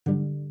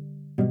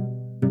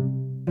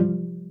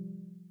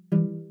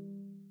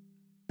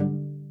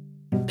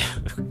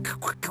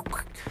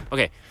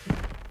Okay.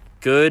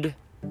 Good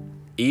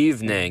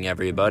evening,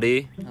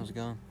 everybody. How's it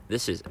going?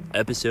 This is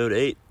episode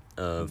 8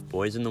 of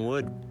Boys in the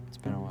Wood. It's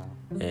been a while.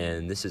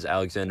 And this is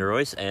Alexander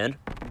Royce and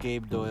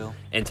Gabe Doyle.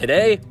 And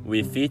today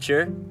we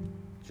feature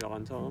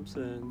John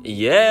Thompson.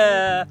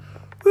 Yeah!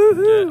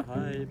 Woohoo! Get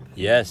hype.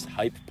 Yes,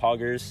 hype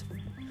poggers.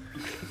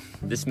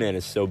 This man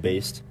is so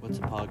based. What's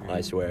a pogger?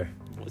 I swear.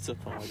 What's a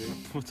pogger?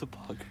 What's a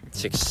pogger?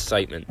 It's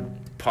excitement.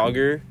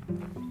 Pogger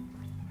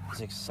is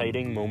an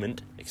exciting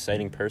moment,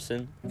 exciting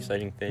person,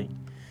 exciting thing.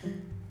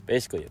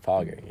 Basically a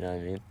pogger, you know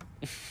what I mean?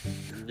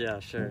 Yeah,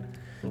 sure.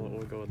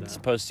 We'll go with It's that.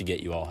 supposed to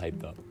get you all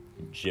hyped up,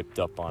 gypped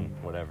up on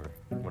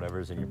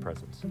whatever's in your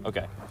presence.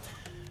 Okay,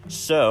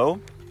 so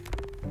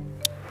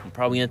I'm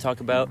probably gonna talk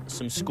about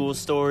some school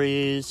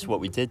stories, what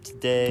we did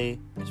today,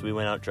 because we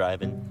went out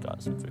driving,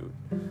 got some food.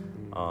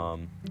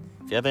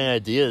 If you have any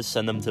ideas,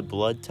 send them to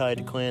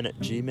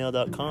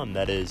bloodtideclan@gmail.com.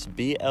 That is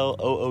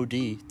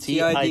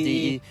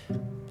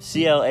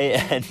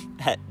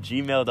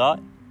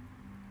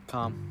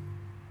bloodtideclan@gmail.com.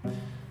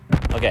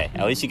 Okay,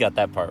 at least you got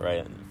that part right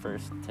on the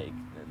first take.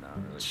 Not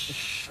really.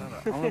 Shut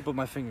up. I want to put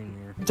my finger in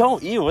your ear.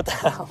 Don't you? What the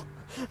hell?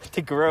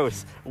 The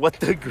gross. What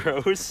the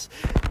gross?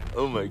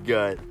 Oh my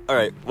god. All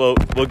right. Well,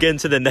 we'll get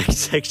into the next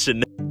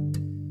section.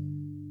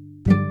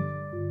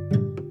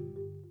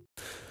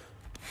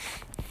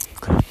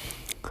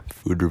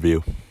 Food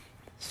review.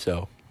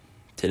 So,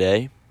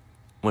 today,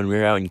 when we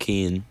were out in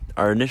Keene,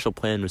 our initial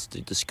plan was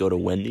to just go to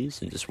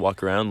Wendy's and just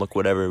walk around, look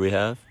whatever we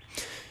have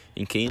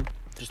in Keene.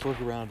 Just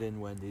look around in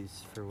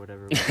Wendy's for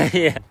whatever.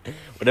 Yeah,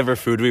 whatever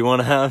food we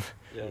want to have.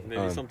 Yeah,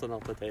 maybe something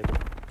off the table.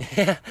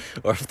 Yeah,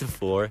 or off the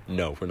floor.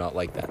 No, we're not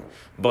like that.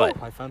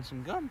 But I found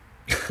some gum.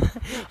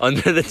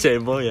 under the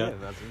table, yeah.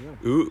 That's some gum.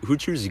 Who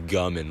chews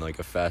gum in like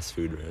a fast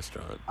food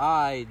restaurant?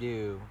 I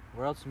do.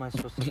 Where else am I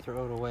supposed to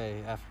throw it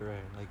away after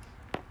like?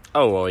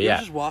 Oh well, You yeah.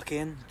 just walk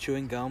in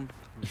chewing gum,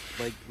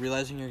 like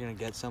realizing you're gonna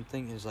get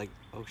something is like,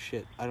 oh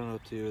shit, I don't know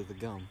what to do with the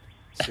gum.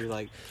 So you're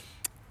like,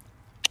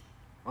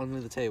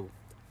 under the table.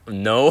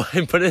 No,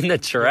 I put it in the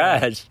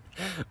trash.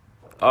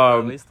 Or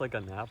at least like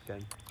a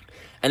napkin.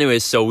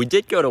 Anyways, so we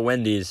did go to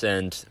Wendy's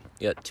and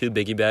got 2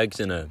 biggie bags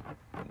and a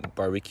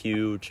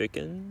barbecue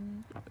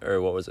chicken,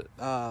 or what was it?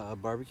 A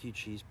barbecue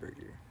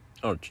cheeseburger.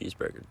 Oh,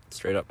 cheeseburger,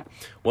 straight up.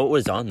 What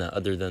was on that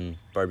other than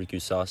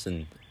barbecue sauce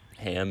and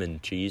ham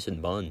and cheese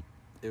and bun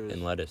It was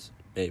and lettuce?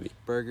 Maybe.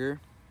 burger,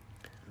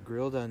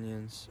 grilled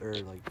onions or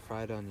like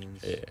fried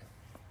onions, Yeah.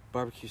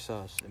 barbecue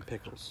sauce, and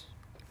pickles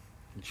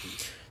and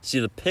cheese. See,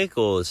 the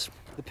pickles.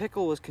 The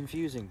pickle was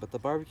confusing, but the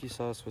barbecue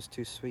sauce was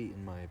too sweet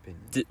in my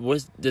opinion.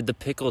 Did the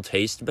pickle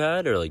taste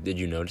bad, or like did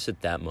you notice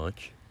it that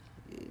much?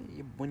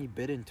 When you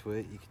bit into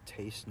it, you could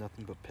taste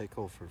nothing but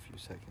pickle for a few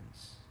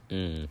seconds.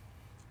 You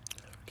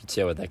can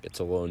see how that gets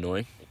a little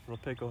annoying. Well,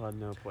 pickle had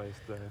no place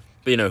there.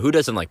 But who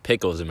doesn't like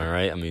pickles? Am I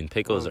right? I mean,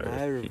 pickles are.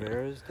 Maya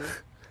Rivera's did.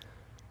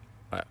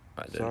 I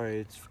did. Sorry,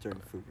 it's during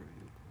food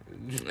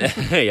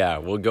review. Yeah,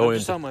 we'll go I into.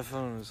 just saw my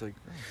phone. I was like,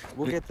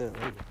 we'll get that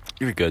later.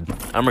 You're good.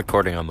 I'm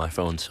recording on my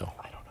phone, so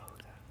I don't know who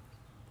that.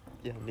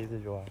 Yeah, neither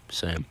do I.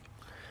 same.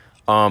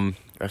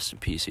 Rest in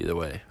peace either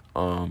way.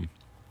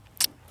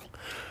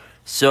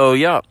 So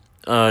yeah,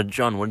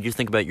 John, what did you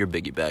think about your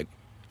biggie bag?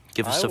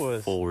 Give us I a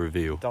was full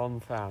review.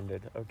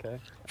 Dumbfounded, okay?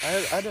 I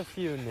had a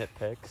few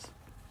nitpicks.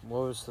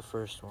 What was the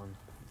first one?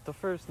 The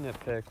first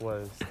nitpick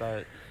was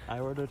that I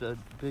ordered a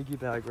biggie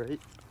bag, right?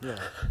 Yeah.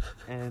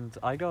 And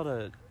I got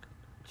a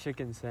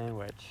chicken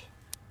sandwich,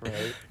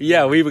 right?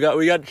 Yeah, we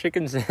got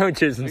chicken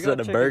sandwiches We instead got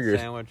of chicken burgers.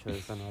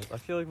 sandwiches, and I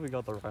feel like we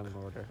got the wrong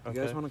order. You Okay?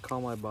 guys want to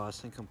call my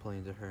boss and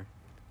complain to her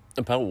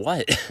About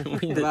what?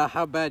 about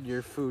how bad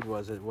your food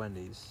was at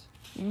Wendy's?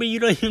 But you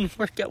don't even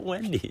work at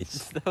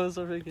Wendy's. That was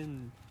a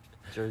freaking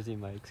Jersey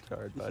Mike's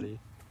card, buddy.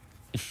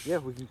 Yeah,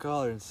 we can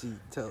call her and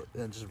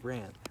and just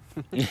rant.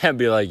 Yeah,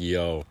 be like,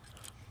 yo.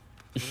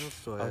 What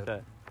else do I have?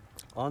 Okay.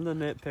 On the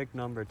nitpick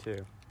number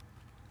 2.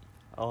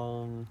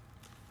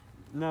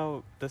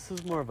 No, this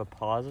is more of a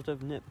positive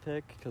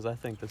nitpick, because I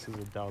think this is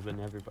a dub in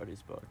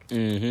everybody's book.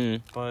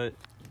 Mm-hmm. But,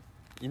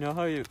 you know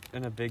how you,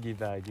 in a biggie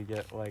bag, you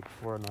get, like,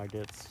 4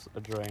 nuggets,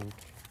 a drink,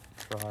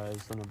 fries,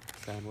 and a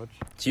sandwich?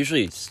 It's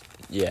usually,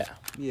 yeah.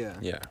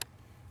 Yeah.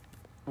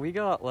 We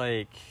got,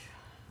 like,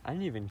 I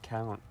didn't even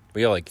count.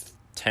 We got like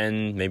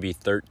 10, maybe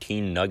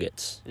 13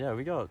 nuggets. Yeah,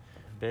 we got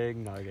big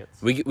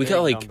nuggets. We Big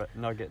got like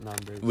nugget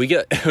numbers. we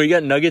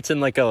got nuggets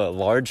in like a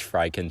large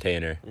fry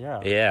container.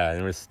 Yeah. Yeah,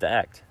 and it was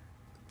stacked.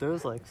 There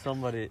was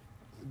somebody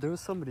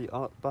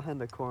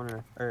behind the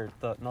corner, or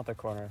not the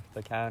corner,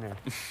 the counter.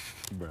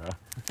 Bruh.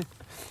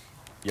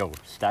 Yo,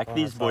 stack Oh,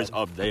 these I boys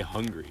saw up. They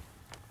hungry.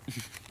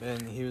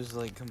 And he was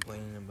like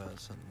complaining about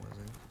something,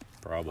 wasn't he?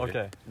 Probably.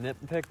 Okay,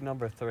 nitpick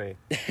number 3.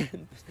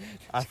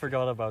 I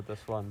forgot about this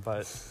one,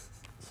 but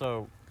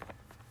so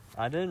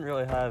I didn't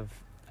really have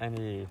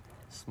any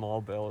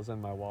small bills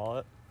in my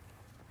wallet,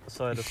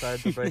 so I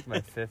decided to break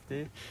my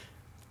 50.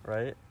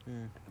 Right?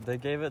 They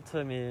gave it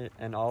to me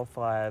in all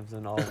 5s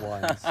and all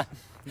 1s.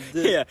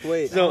 Yeah.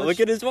 Wait. So how look much-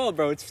 at his wallet,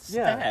 bro. It's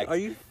Yeah. stacked. Are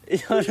you?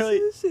 It's not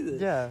really- See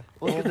this? Yeah.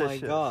 Look Oh at this my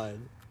shit. god.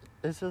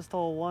 It's just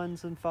all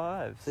 1s and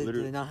 5s. Do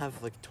Literally. they not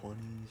have like 20s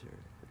or?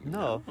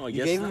 No. Oh, I You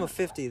guess gave them a not.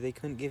 50. They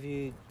couldn't give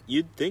you.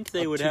 You'd think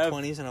they would two have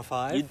 20s and a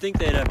 5. You'd think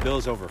they'd have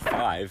bills over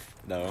 5,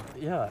 though.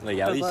 Yeah. Like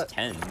at 'cause least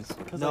I- 10s.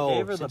 Because No, I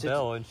gave her the since it's-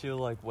 bill and she was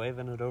like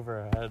waving it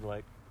over her head,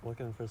 like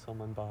looking for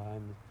someone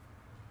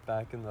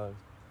back in the,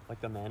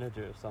 like the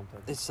manager or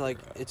something. It's like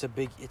it's a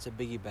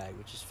biggie bag,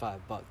 which is $5.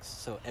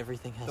 So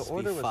everything has The to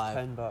order be was $5.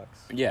 $10.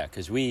 Yeah,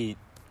 because we.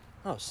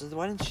 Oh, so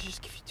why didn't she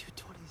just give you 2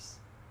 20s?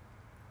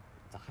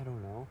 I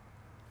don't know.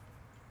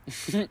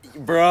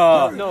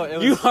 Bruh! No,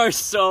 it You was- are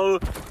so.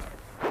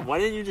 Why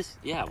didn't you just.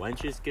 Yeah, why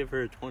didn't you just give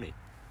her a 20?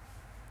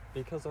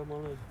 Because I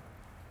wanted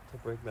to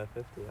break that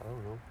 50. I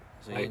don't know.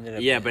 So I- you ended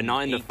up yeah, but getting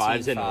not in the 18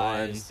 5s and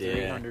fives, 1s, yeah.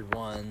 300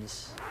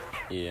 ones.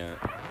 Yeah,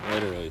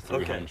 literally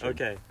 300.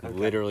 Okay.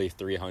 Literally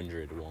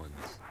 300 ones.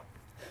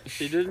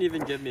 She didn't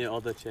even give me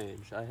all the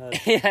change. I had,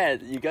 Yeah,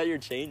 you got your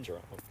change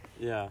wrong.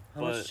 yeah,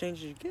 How but much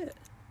change did you get?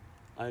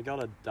 I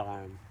got a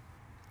dime.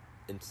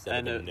 Instead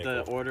And of a the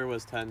nickel. order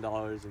was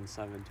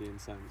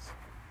 $10.17.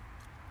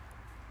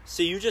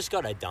 So you just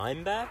got a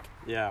dime back?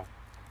 Yeah.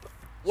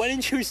 Why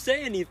didn't you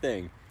say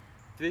anything?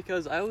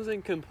 Because I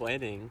wasn't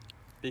complaining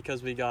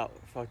because we got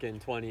fucking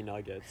 20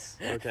 nuggets,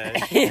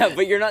 okay? Yeah,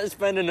 but you're not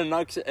spending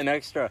an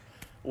extra,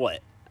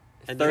 what,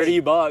 And 30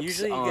 bucks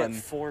Usually you on...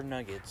 get 4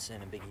 nuggets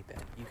in a biggie bag.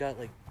 You got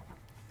like,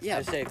 Yeah,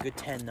 I'd say a good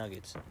 10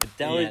 nuggets. but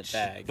that in would, that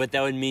bag. but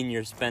that would mean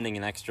you're spending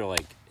an extra,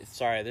 like...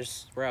 Sorry,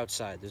 we're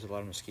outside. There's a lot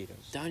of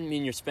mosquitoes. That would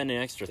mean you're spending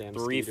an extra Damn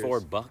 3-4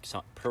 skeeters. bucks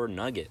per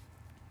nugget.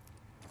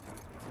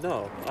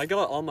 No, I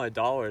got all my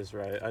dollars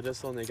right. I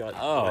just only got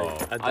Oh,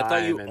 like, a dime I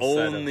thought you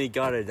instead of- only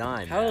got a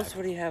dime How back. else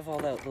would he have all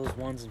those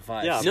 1s and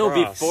 5s? Yeah, No, for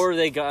us. before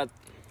they got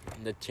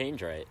the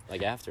change right,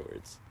 like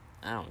afterwards.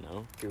 I don't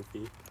know.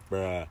 Goofy.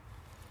 Bruh.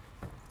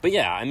 But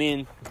yeah, I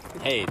mean,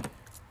 hey,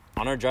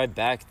 on our drive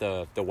back,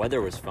 the weather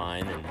was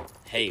fine, and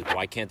hey,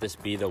 why can't this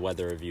be the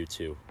weather review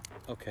too?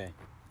 Okay.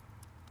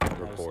 How's the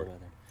Report.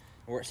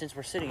 weather? Since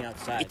we're sitting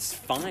outside, It's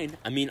fine.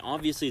 I mean,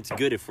 obviously it's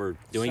good if we're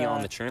doing it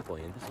on the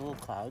trampoline. there's little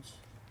clouds.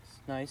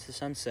 It's nice. The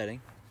sun's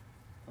setting.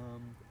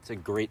 It's a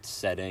great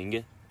setting.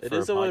 It for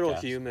is a little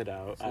podcast. humid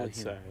out, It's a little I'd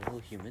say. humid. A little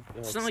humid.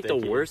 It's not like the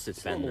worst it's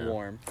It's a been. little though.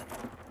 warm,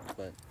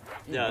 but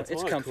you Yeah, know, it's a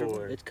it's lot comfortable.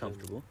 cooler It's than-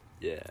 comfortable.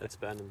 Yeah, It's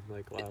been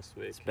like last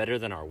week. it's better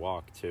than our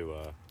walk to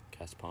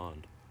Cass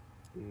Pond.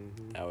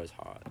 Mm-hmm. That was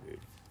hot, dude.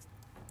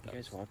 You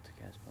guys walked to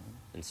Gaspon?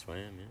 And swam,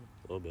 yeah,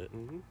 a little bit.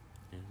 Mm-hmm.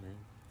 Yeah, man.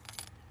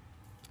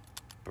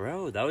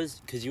 Bro, that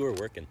was because you were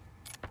working.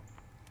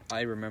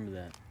 I remember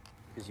that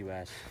because you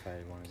asked if I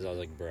wanted. Because I was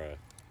like, bruh,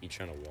 you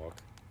trying to walk?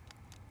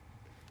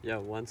 Yeah,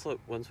 once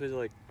we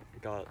like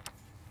got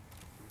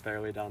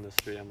barely down the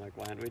street, I'm like,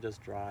 why don't we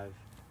just drive?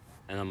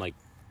 And I'm like,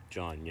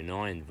 John, you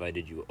know I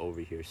invited you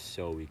over here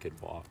so we could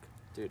walk.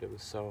 Dude, it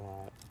was so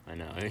hot. I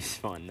know, it was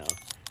fun though.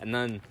 And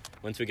then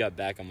once we got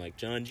back, I'm like,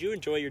 John, did you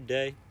enjoy your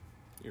day?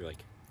 You're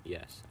like,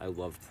 yes, I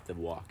loved the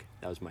walk.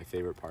 That was my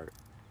favorite part.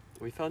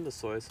 We found a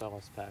soy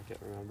sauce packet,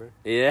 remember?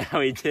 Yeah,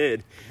 we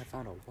did. I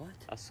found a what?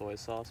 A soy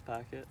sauce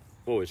packet?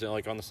 Whoa, is it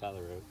like on the side of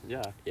the road?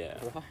 Yeah. Yeah.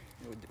 Why?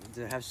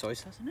 Did it have soy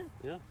sauce in it?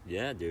 Yeah.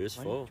 Yeah, dude, it's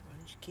Why full.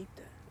 didn't you keep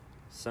that?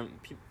 Some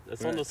people.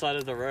 It's on the side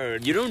of the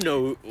road. You don't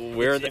know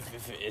where the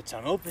if it's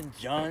unopened,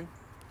 John.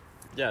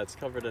 Yeah, it's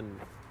covered in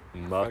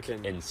muck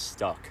fucking- and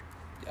stuck.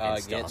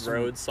 Get stuff. some,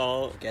 road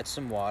salt. Get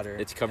some water.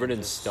 It's covered and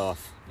in just-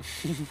 stuff.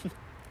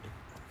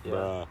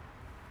 Yeah.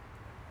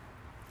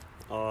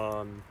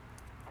 Bruh.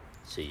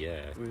 So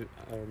yeah.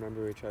 I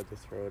remember we tried to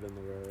throw it in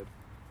the road.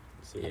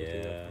 See if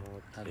it Yeah.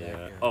 popped. How'd that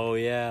Yeah. go? Oh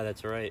yeah,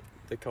 that's right.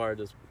 The car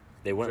just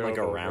They went like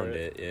Drove over around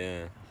it. it.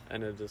 Yeah.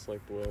 and it just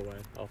like blew away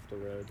off the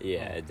road.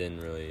 Yeah, it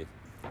didn't really.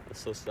 It's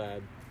so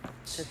sad.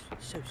 So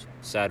sad.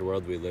 Sad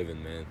world we live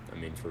in, man. I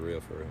mean, for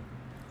real, for real.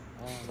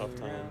 Tough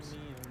times.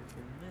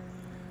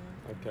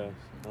 Okay.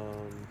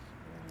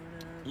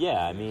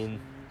 Yeah, I mean,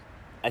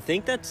 I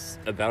think that's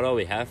about all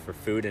we have for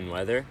food and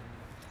weather.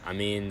 I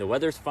mean, the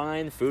weather's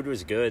fine. Food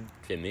was good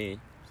to me.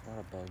 There's a lot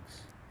of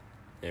bugs.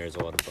 There's a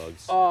lot of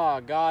bugs.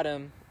 Oh, got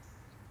him.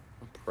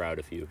 I'm proud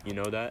of you. You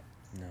know that?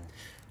 No.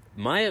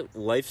 My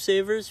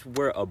lifesavers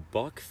were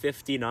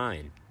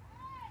 $1.59.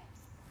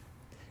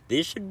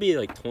 These should be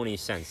like 20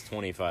 cents,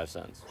 25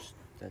 cents.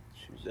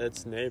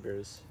 That's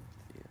Neighbors.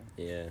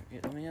 Yeah. Yeah,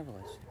 let me have a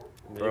list.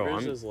 Bro,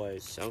 Neighbors I'm is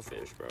like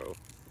selfish, bro.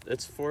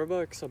 it's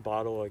 $4 a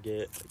bottle of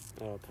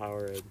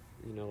Powerade.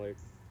 You know, like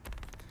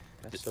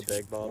That's the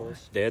big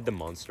bottles. They had the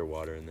Monster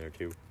water in there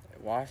too.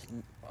 Wash.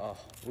 Oh,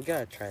 we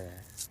gotta try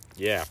that.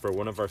 Yeah, for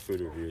one of our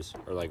food reviews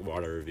or like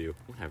water review,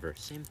 whatever.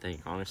 Same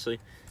thing, honestly.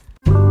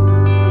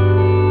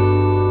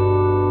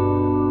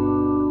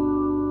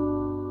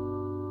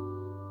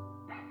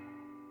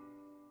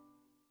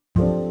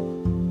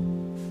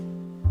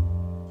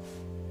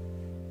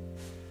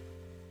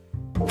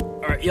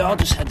 All right, y'all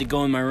just had to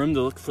go in my room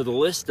to look for the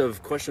list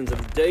of questions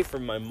of the day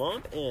from my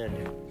mom,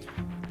 and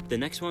the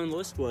next one on the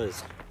list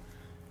was,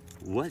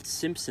 what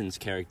Simpsons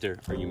character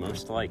are you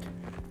most like?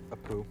 A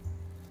poo.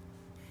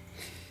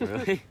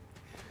 Really?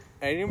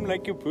 I didn't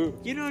like your poo.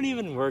 You don't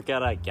even work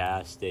at a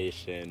gas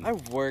station. I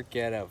work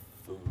at a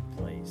food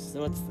place.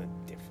 So what's the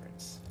difference?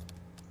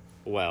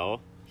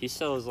 Well, he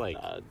sells like.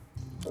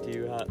 Do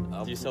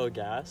you sell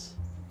gas?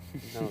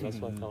 No, that's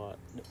what I thought.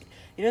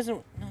 He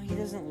doesn't. No, he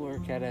doesn't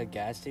work at a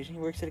gas station. He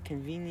works at a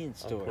convenience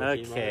store.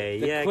 Okay. Okay,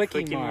 The yeah,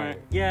 Quickie Mart.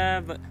 Yeah,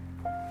 but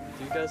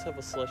Do you guys have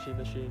a slushy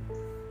machine?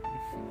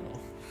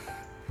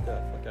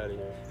 Yeah, fuck out of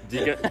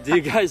here. do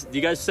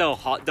you guys sell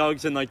hot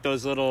dogs in like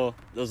those little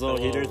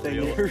heater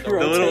things? the The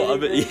little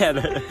oven, yeah.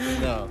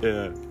 No.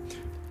 Yeah.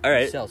 All He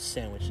right. sells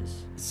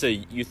sandwiches. So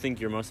you think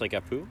you're most like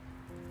Apu?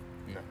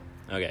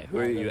 No. Okay. Who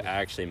are you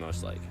actually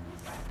most like?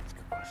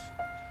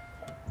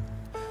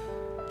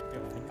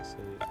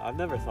 I've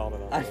never thought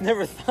about I've this.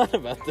 never thought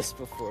about this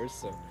before.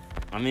 So,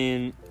 I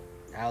mean,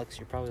 Alex,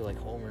 you're probably like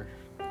Homer.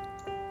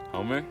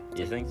 Homer.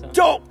 You think so?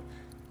 Dope.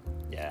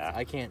 Yeah.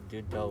 I can't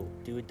do dope.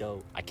 Do a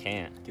dope. I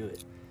can't. Do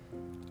it.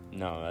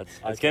 No, that's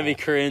I it's gonna be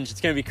can't. cringe.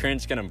 It's gonna be cringe.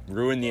 It's gonna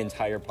ruin the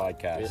entire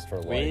podcast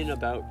for We ain't life.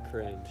 about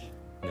cringe.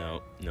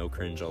 No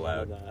cringe None of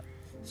allowed. that.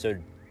 So,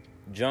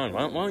 John,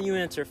 why don't you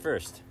answer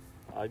first?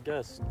 I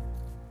guess.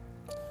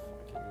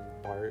 Fucking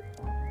Bart.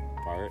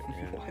 Bart.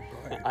 Yeah. Why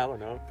Bart? I don't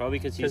know. Probably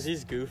because Because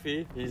he's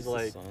goofy. He's the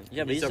like, son.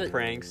 Yeah, but he's he's a a-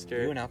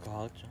 prankster. You an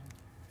alcoholic, John?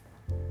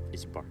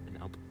 Is Bart an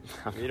album?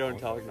 You don't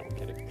talk. No, I'm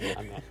kidding.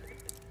 I'm not.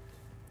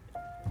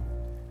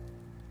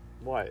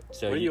 What?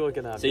 So what are you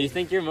looking at? So me? you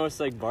think you're most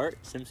like Bart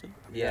Simpson?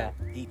 Yeah.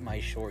 Eat my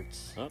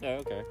shorts.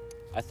 Okay.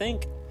 I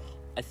think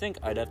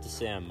I'd have to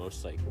say I'm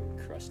most like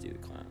Krusty the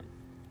Clown,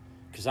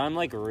 cause I'm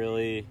like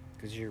really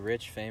Because you're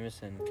rich,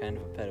 famous, and kind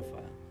of a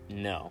pedophile.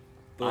 no.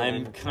 Boom.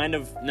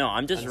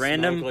 I'm just And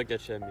random. smoke like a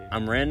chimney.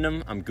 I'm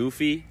random. I'm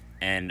goofy,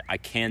 and I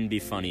can be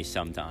funny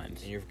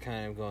sometimes. And you're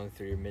kind of going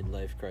through your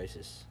midlife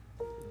crisis.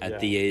 At Yeah.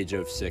 the age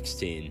of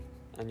 16.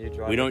 And you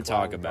drive We a don't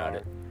talk clown about car.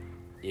 it.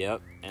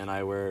 Yep. And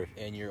I wear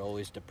And you're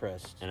always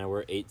depressed.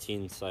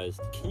 18 size.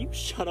 Can you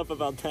shut up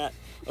about that?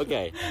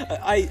 Okay.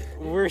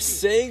 We're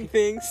saying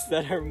things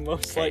that are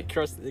most Okay. like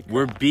Krusty.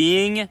 We're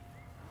being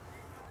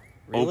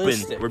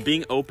Realistic. open. We're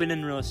being open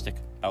and realistic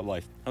about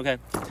life. Okay.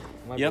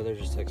 My Yep. brother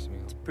just texted me.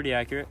 Pretty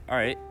accurate. All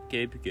right,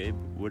 Gabe,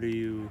 what are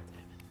you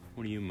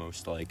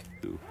most like?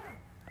 Who?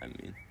 I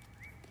mean,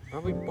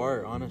 Probably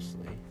Bart,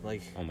 honestly.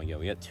 Like, oh my god,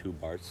 we got 2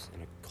 Barts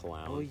and a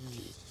clown. Oh, yeah.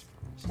 Jesus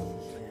Christ.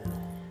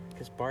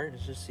 because Bart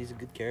is he's a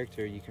good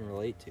character you can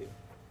relate to.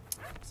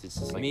 It's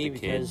just like Me, the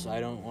kid. because I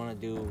don't want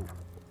to do,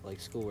 like,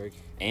 schoolwork.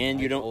 And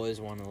you I don't always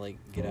want to, like,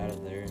 get out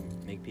of there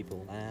and make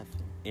people laugh.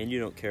 and you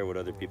don't care what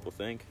other people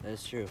think.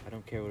 That's true. I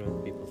don't care what other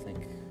people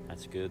think.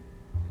 That's good.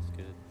 That's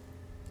good.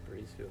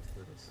 Breeze feels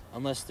nice.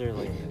 Unless they're,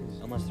 like,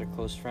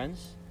 close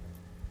friends.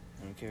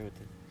 I don't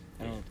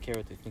care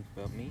what they think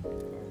about me.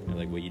 I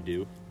like what you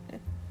do. Yeah.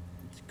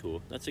 It's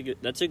cool. That's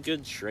a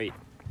good trait.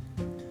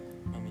 I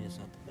mean, it's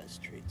not the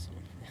best trait, so.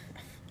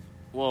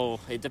 Well,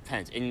 it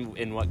depends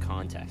in what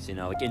context, you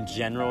know. Like in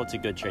general, it's a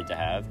good trait to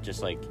have.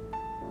 Just like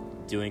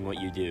doing what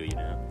you do, you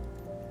know,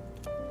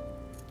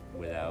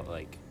 without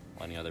like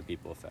letting other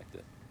people affect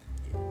it.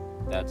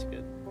 That's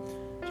good.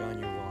 John,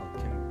 your wallet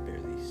can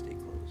barely stay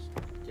closed.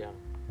 Yeah.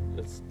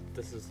 This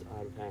is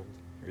out of hand.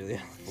 Really?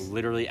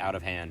 Literally out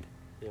of hand.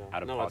 Yeah.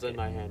 Out of no, it's pocket. in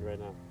my hand right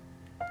now.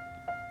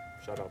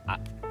 Shut up.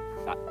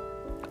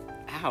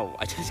 Ow!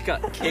 I just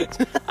got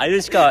kicked. I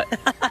just got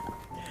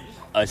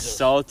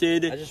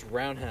assaulted I just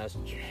roundhouse.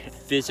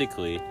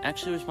 physically.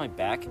 Actually, it was my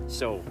back.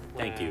 So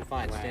thank you.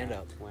 Fine, stand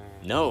up.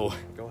 No.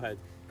 Go ahead.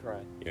 Cry.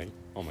 You ready?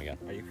 Oh my god.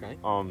 Are you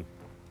crying?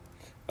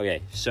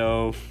 Okay,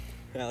 so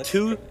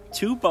two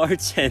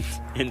Barts and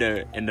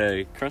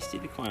a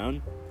Krusty the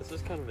Clown. This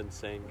is kind of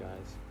insane,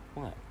 guys.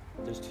 What?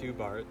 There's 2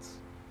 Barts.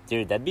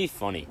 Dude, that'd be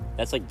funny.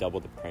 That's like double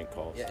the prank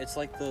calls. Yeah, it's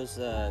like those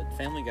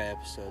Family Guy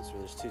episodes where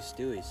there's 2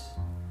 Stewies.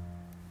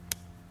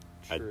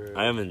 True.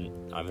 I haven't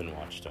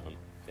watched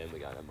Family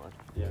Guy that much.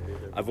 Yeah,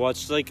 neither. I've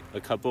watched like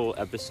a couple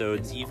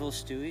episodes. An evil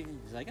Stewie.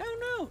 He's like,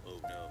 oh no,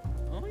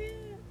 oh yeah.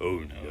 Oh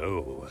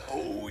no.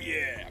 Oh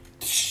yeah.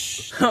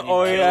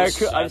 Oh yeah,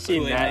 Kills I've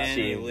seen Quinn that and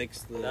he scene.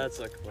 licks the. That's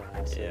a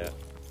classic. Yeah.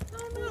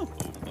 Oh no.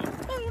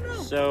 Oh no.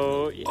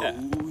 So yeah,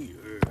 Oh yeah.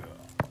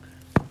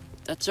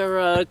 that's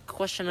our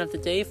question of the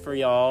day for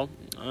y'all.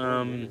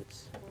 4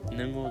 minutes. And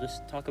then we'll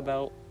just talk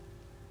about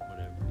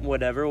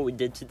whatever we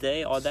did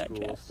today, all that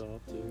School jazz. stuff,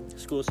 too.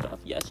 School stuff.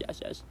 Yes.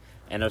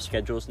 And our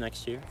schedules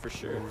next year for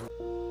sure.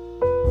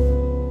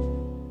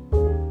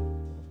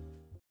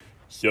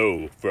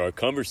 So, for our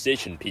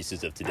conversation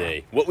pieces of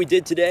today, what we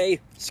did today,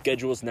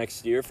 schedules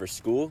next year for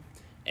school,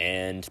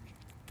 and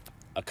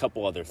a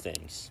couple other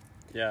things.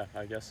 Yeah,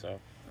 I guess so.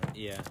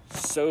 Yeah.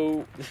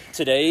 So,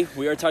 today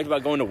we are talking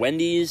about going to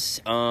Wendy's.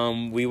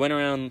 We went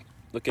around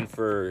looking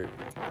for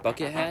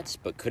bucket hats,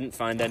 but couldn't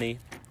find any.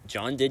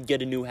 John did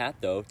get a new hat,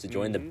 though, to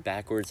join the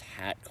Backwards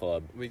Hat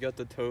Club. We got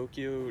the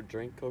Tokyo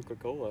Drink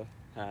Coca-Cola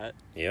hat.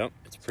 Yep,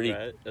 it's pretty,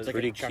 Right? It's like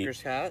pretty a cute.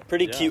 trucker's hat.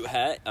 Pretty Yeah. cute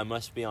hat, I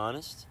must be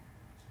honest.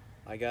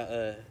 I got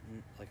a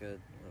what do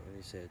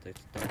you say? Like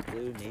dark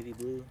blue, navy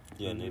blue.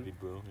 Yeah, Mhm. navy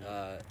blue.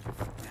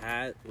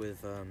 Hat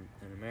with an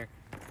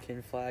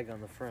American flag on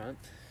the front.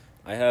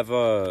 I have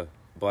a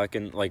black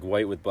and like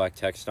white with black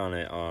text on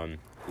it.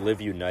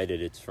 Live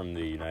United. It's from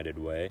the United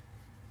Way.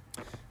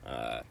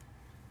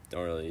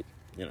 Don't really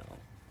you know,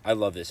 I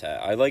love this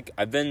hat.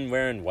 I've been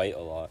wearing white a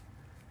lot.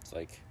 It's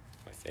like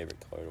my favorite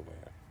color to wear.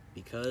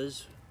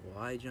 Because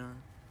why, John?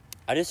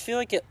 I just feel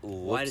like it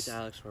looks. Why does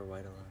Alex wear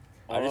white a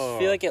lot? I just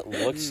feel like it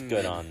looks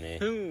good on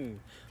me.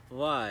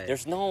 Why?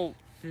 There's no.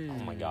 Oh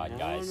my God, I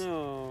guys! don't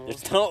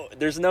know.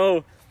 There's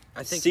no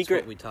I think secret.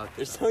 It's what we talked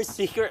There's about. no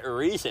secret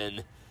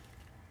reason.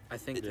 I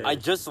think Yeah. I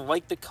just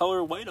like the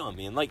color white on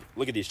me, and like,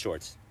 look at these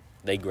shorts.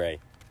 They gray.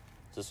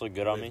 Does this look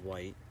good on me?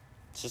 White.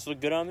 Does this look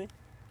good on me?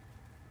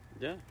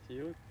 Yeah,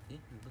 you look Yeah,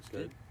 it looks good.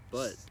 good.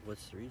 But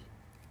what's the reason?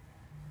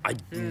 I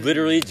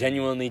literally,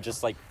 genuinely,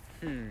 just like.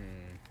 Hmm.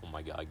 Oh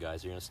my God,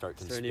 guys! You're gonna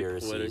start Is there any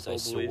conspiracies. I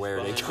political belief swear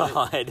to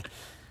behind God,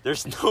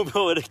 there's no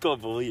political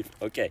belief.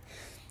 Okay,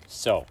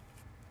 so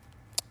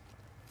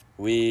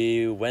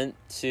we went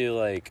to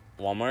like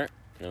Walmart,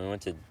 and then we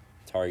went to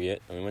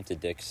Target, and we went to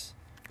Dick's,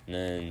 and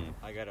then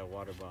I got a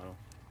water bottle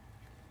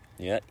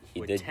yeah, he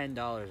with did. $10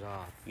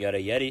 off. You got a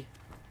Yeti,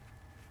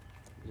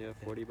 Yeah,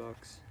 $40.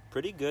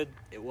 pretty good.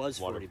 It was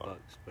Water 40 bottle.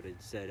 bucks, but it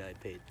said I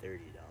paid $30.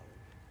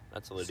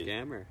 That's a little.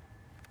 Scammer.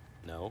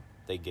 No,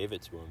 they gave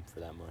it to him for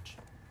that much.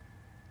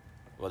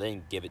 Well, they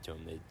didn't give it to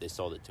him. They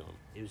sold it to him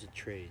It was a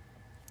trade.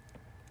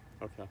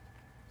 Okay.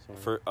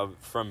 Sorry.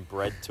 from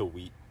bread to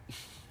wheat.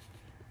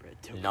 Bread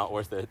to Not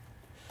worth it.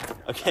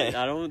 Okay.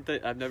 I don't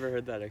think I've never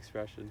heard that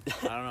expression.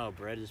 I don't know.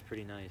 Bread is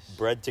pretty nice.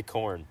 Bread to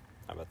corn.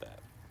 How about that?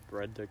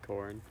 Bread to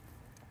corn.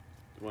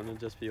 Wouldn't it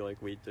just be like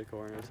wheat to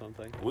corn or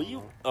something? Will I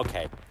you? don't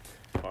Okay.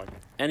 know. Fuck.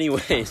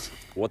 Anyways,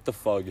 what the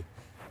fuck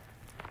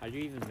How do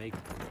you even make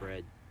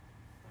bread?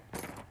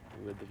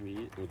 With the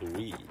wheat. with the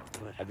wheat?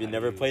 But Have you how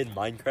never do played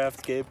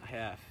Minecraft, Gabe? I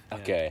have. yeah.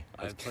 Okay.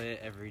 I play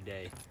it every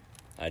day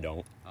I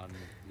don't. on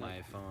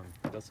my phone.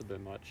 That's a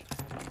bit much.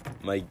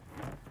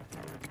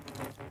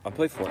 I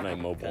play Fortnite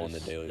mobile on the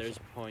 'Cause daily. There's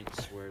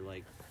points where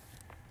like,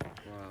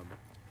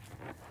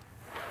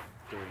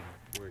 during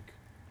work,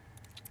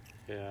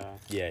 Yeah.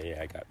 Yeah,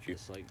 I got you.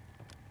 just like,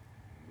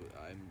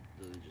 I'm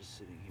literally just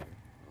sitting here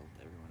while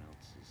everyone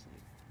else is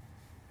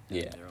like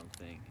doing Yeah. their own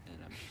thing, and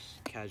I'm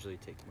just casually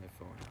taking my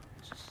phone out.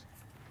 It's just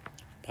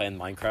Playing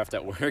Minecraft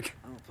at work.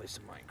 I'm gonna play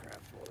some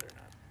Minecraft while they're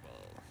not.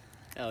 Well,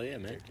 Hell yeah, they're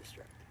man.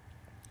 distracted.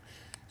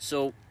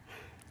 So,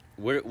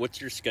 what's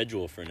your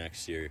schedule for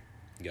next year,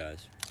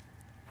 guys?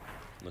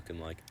 Looking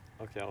like?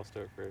 Okay, I'll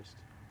start first.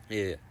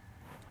 Yeah.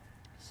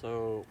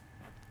 So,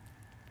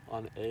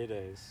 on A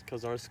days,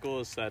 because our school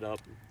is set up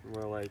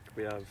where like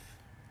we have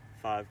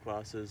 5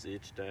 classes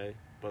each day,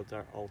 but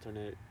they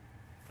alternate.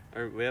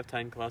 Or we have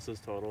 10 classes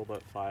total,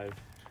 but 5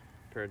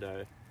 per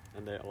day,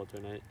 and they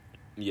alternate.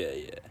 Yeah.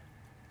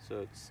 So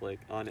it's like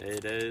on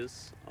A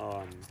days.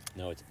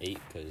 No, it's 8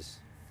 because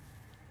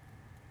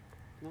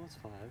No, it's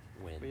 5.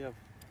 when We have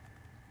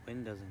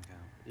Wind doesn't count.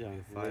 yeah. We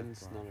have 5 Wind's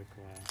class. not a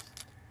class.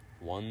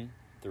 1,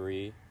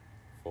 3,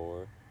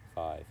 4,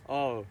 5.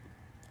 Oh,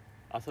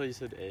 I thought you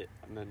said 8.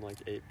 I meant like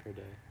 8 per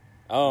day.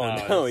 Oh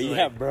No, no, it's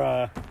yeah, like-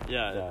 bruh.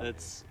 Yeah, No.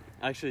 it's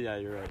actually yeah.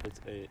 You're right.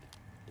 It's 8.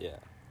 Yeah.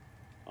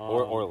 Um,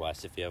 Or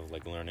less if you have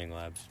like learning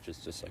labs,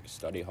 just like a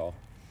study hall.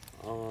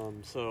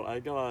 So I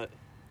got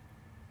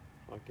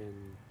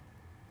fucking.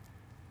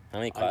 How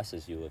many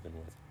classes you living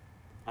with?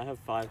 I have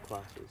 5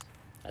 classes.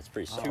 That's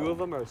pretty solid. 2 of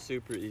them are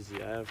super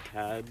easy. I have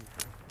CAD.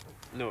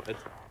 No,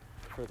 it's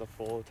for the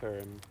full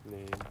term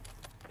name.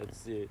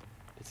 It's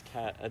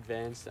CAD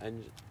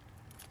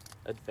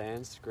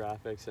Advanced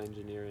Graphics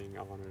Engineering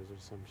Honors or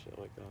some shit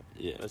like that.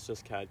 Yeah. It's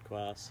just CAD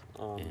class.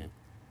 Yeah.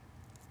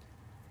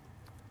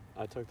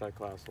 I took that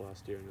class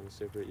last year and it was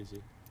super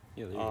easy.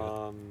 Yeah, there you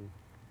go.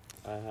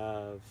 I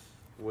have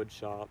wood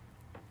shop.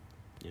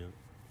 Yeah.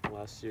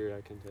 Last year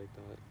I can take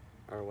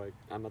that. Or like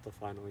I'm at the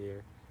final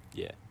year.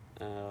 Yeah.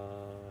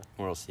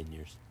 We're all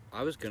seniors.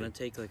 I was gonna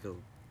take like a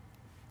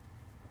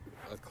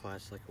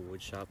class, like a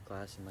wood shop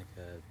class and like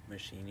a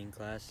machining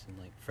class in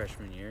like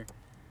freshman year,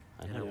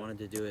 and I know. wanted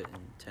to do it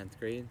in 10th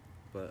grade,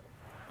 but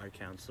our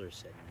counselor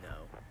said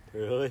no.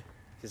 Really?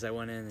 Because I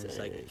went in and it's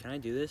Dang. like, can I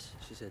do this?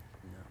 She said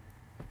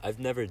no. I've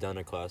never done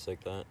a class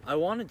like that. I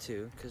wanted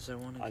to, because I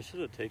wanted. I should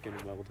have taken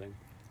welding.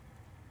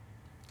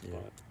 Yeah.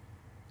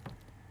 But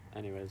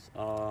anyways,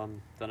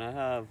 then I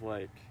have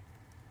like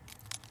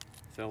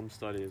film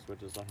studies,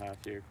 which is a half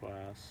year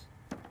class.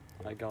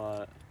 I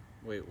got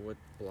Wait, what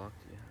block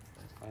do you have?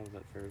 I have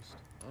that first.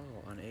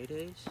 Oh, on 8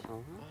 days? Uh-huh.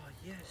 Oh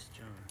yes,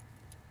 John.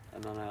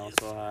 And then I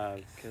also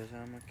have Because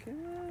I'm a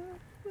killer.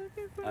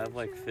 Looking for I have a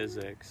like killer.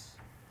 physics.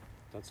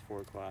 That's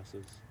 4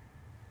 classes.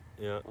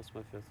 Yeah. What's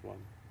my 5th one?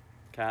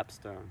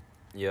 Capstone.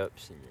 Yep.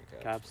 Senior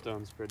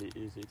Capstone's pretty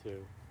easy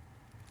too.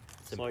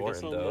 It's So I important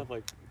guess I only though. have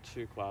like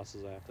 2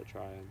 classes I have to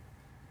try in.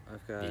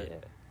 I've got. Yeah.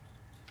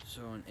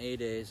 So on 8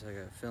 days, I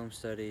got film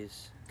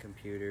studies,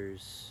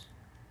 computers,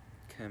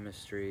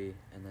 chemistry,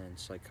 and then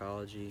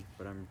psychology.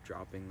 But I'm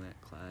dropping that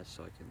class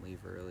so I can leave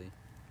early.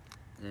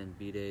 And then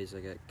B days, I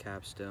got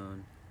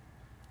capstone,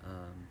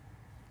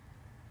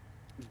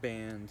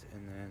 band,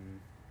 and then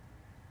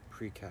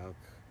pre-calc,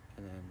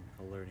 and then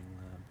a learning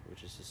lab,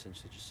 which is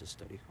essentially just a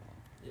study hall.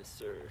 Yes,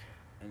 sir.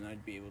 And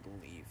I'd be able to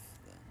leave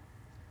then.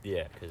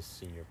 Yeah, because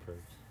senior perks.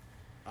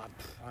 I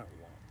don't want.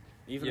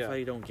 Even if Yeah.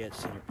 I don't get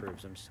senior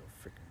probes, I'm still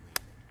freaking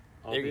leaving.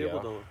 I'll There be you able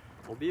go. to.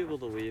 I'll be able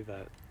to leave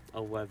at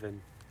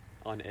 11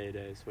 on A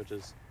days, which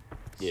is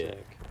Yeah.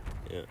 sick.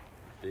 Yeah.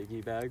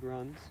 Biggie bag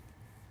runs,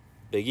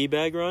 Biggie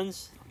bag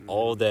runs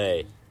all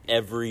day,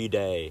 every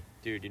day.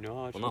 dude. You know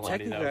how much Well, not money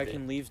Technically, that I would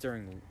can leave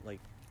during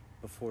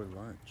before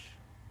lunch.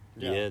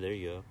 be? Yeah, there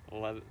you go.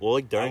 11. Well,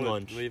 like I during would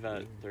lunch. leave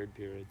at third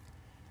period.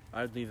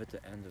 I'd leave at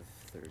the end of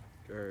third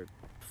or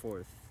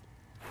fourth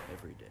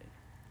every day.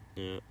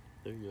 Yeah,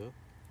 there you go.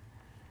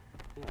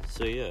 Yeah.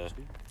 So yeah,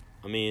 Sweet.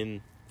 I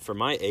mean, for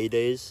my A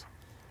days,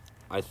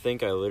 I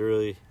think I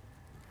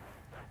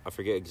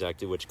forget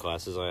exactly which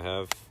classes I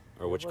have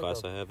or which Like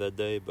class a- I have that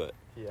day, but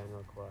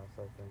Piano class,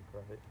 I think,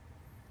 right?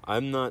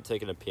 I'm not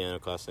taking a piano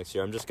class next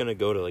year. I'm just gonna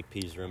go to like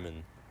P's room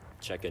and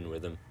check in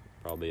with him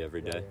probably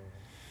every day.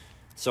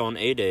 So on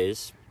A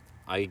days,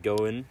 I go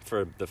in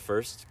for the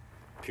first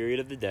period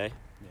of the day,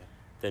 Yeah.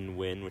 then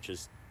win, which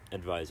is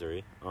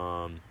advisory.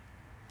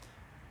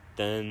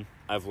 Then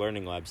I have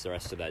learning labs the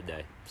rest of that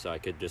day, so I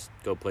could just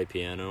go play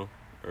piano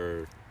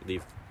or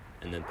leave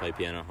and then play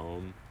piano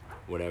home,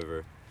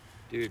 whatever.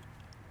 Dude,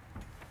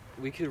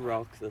 we could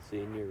rock the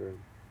senior room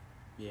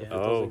Yeah. if it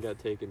Oh. doesn't get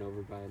taken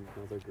over by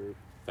another group.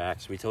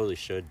 Facts. We totally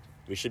should.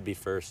 We should be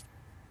first.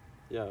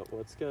 Yeah,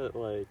 let's get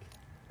like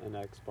an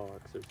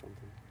Xbox or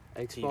something.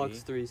 Xbox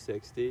TV.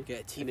 360 Get a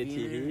and TV a in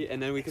TV, there.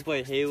 and then we could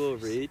play Halo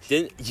Reach.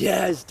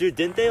 Yes, dude.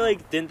 Didn't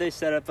they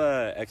set up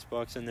a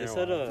Xbox in They there?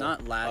 said a while? a-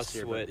 Not last a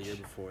year, but the Switch. year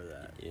before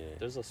that. Yeah.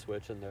 There's a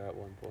Switch in there at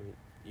one point.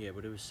 Yeah,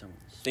 but it was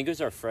someone's. I think it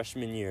was our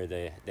freshman year.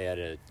 They had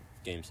a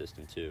game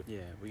system too.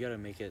 Yeah, we gotta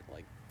make it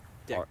like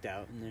decked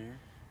out in there.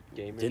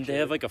 Gamer Didn't they chair.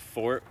 have like a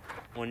fort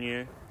one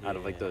year out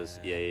of like those?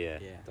 Yeah. Yeah.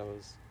 Yeah. That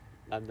was.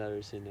 I've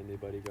never seen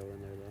anybody go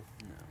in there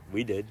though. No.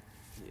 We did.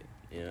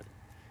 Yeah. Yeah.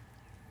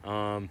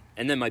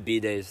 And then my B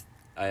days,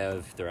 I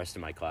have the rest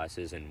of my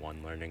classes in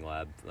one learning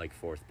lab, like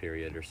fourth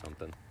period or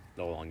something,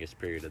 the longest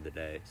period of the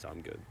day. So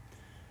I'm good.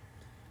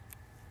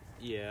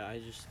 Yeah, I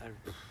kind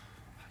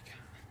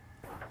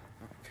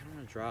of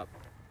want to drop.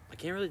 I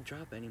can't really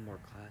drop any more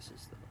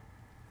classes though.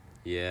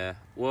 Yeah.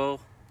 Well,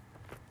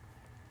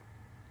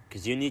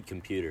 because you need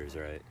computers,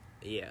 right?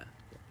 Yeah.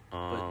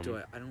 But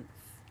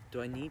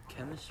do I need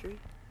chemistry?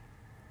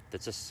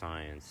 That's a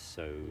science,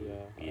 so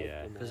Yeah,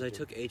 yeah. Because I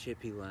took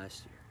HAP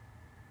last year,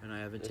 and I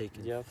haven't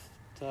taken. You have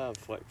to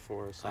have like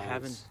 4 science. I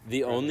haven't.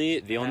 The only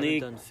I haven't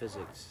done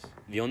physics.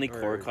 the only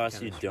core or class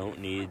chemistry. you don't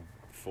need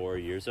 4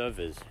 years of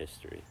is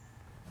history.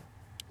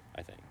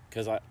 I think,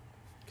 because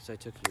Because I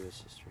took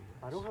U.S. history.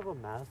 I don't have a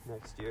math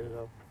next year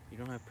though. You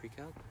don't have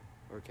pre-calc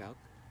or calc?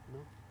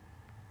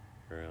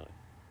 No, really.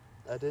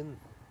 I didn't.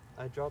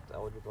 I dropped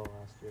algebra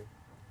last year.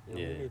 You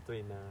Yeah. only need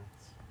 3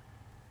 maths.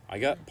 I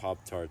got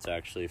Pop Tarts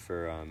actually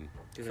for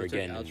Because for I took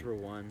getting algebra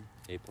 1,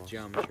 A plus.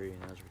 geometry,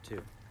 and algebra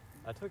 2.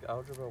 I took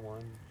algebra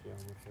 1,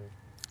 geometry.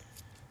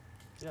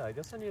 Yeah, I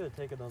guess I need to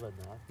take another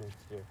math next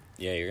year.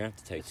 Yeah, you're gonna have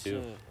to take It's,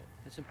 2.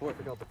 It's I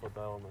important. forgot to put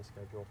that on my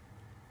schedule.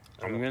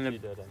 I'm Or gonna- she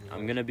did anyway.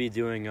 I'm gonna be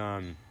doing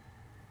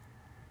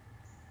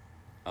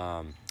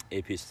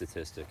AP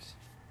statistics.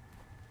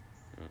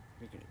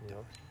 You're gonna Yeah.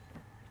 die.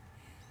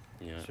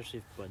 Yeah, Especially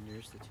if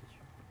Budner's the teacher.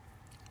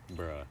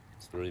 bruh,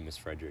 it's literally Miss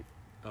Frederick.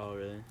 Oh,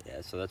 really?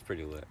 Yeah, so that's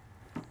pretty lit.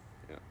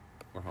 Yeah,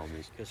 we're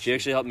homies. 'Cause She she-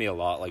 actually helped me a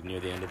lot, like near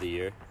the end of the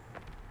year.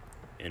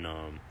 And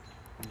You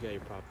got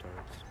your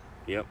Pop-Tarts.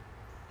 yep,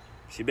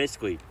 she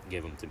basically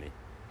gave them to me.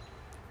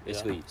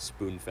 Basically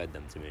spoon fed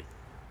them to me.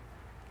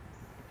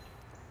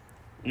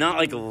 Not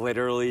like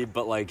literally,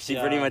 but like she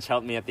pretty Yeah. much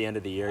helped me at the end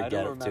of the year I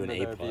get don't up to an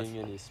remember A there plus.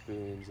 being any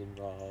spoons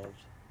involved.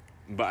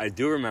 But I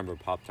do remember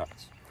Pop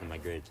Tarts in my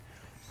grades.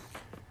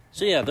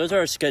 So yeah, those are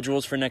our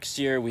schedules for next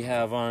year. We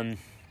have I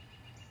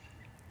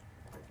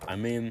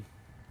mean,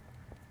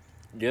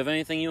 do you have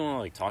anything you want to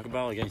like talk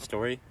about, like any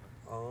story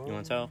you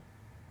want to tell?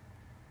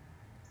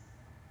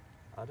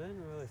 I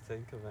didn't really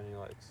think of any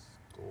like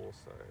school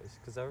stories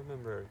because I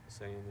remember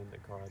saying in the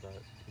car that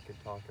you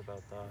could talk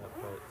about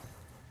that, but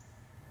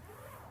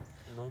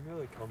none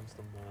really comes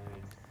to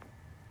mind.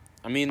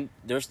 I mean,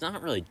 there's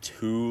not really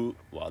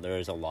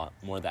there's a lot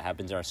more that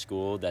happens in our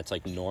school that's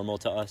like normal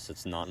to us.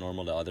 It's not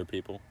normal to other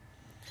people.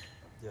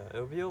 Yeah, it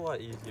would be a lot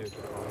easier to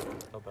talk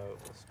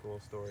about the school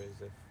stories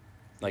if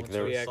Like Once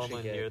there we was, actually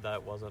someone get- here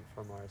that wasn't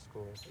from our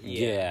school.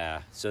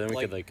 yeah. So then we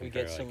could like we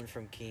compare. get Like, someone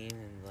from Keene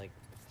and like,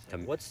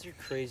 Com- what's your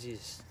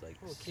craziest like?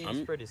 Well, s- Keene's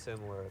I'm- pretty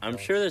similar. I'm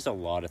to sure us. there's a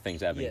lot of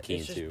things that happen yeah, in Keene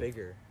it's just too.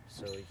 bigger,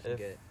 so you can If-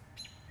 get.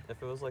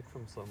 If it was like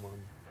from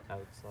someone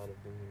outside of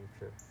New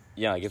Hampshire.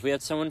 Yeah, like if we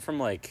had someone from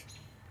like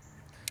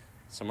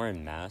somewhere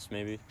in Mass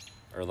maybe,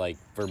 or like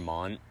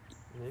Vermont,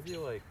 Maybe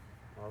like,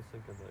 I was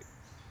thinking like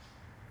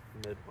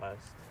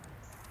Midwest.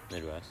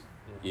 Midwest.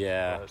 you know,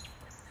 Yeah. but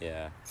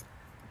Yeah.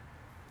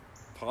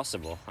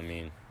 Possible. I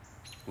mean,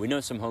 we know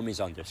some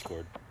homies on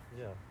Discord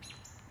yeah.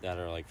 that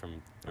are like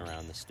from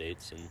around the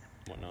states and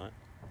whatnot.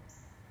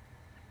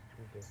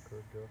 Your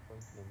Discord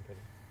girlfriend? No,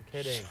 I'm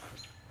kidding. Kidding.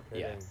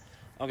 Yeah. Kidding.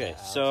 Okay,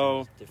 Alex so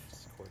and his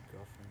Discord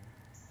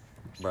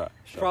girlfriend.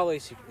 bruh. She's probably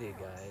secretly a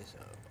guy. So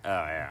Oh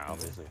yeah,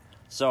 obviously.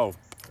 So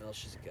Well,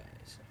 she's a guy,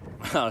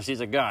 so. Well, she's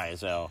a guy,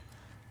 so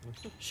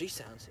She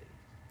sounds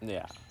it.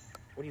 yeah.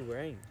 What are you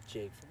wearing,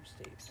 Jake from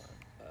State Farm?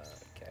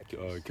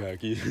 Khakis.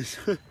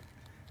 Khakis.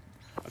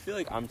 I feel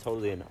like I'm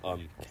totally an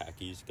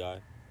khakis guy.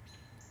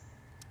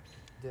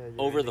 Yeah,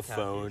 Over the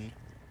phone.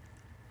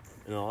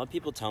 And a lot of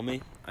people tell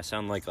me I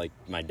sound like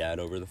my dad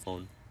over the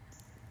phone.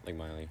 Like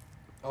my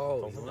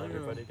Oh, Doesn't you wanna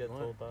everybody know, get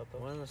wanna- told that, though?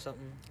 Wanna know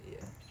something? Yeah.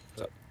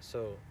 What's up?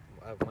 So,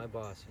 my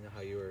boss, you know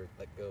how you were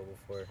let go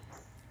before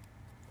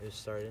it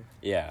started?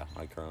 yeah,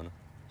 like Corona.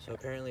 So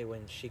apparently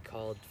when she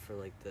called for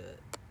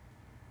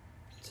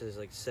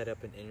to set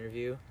up an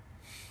interview,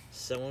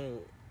 someone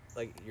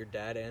your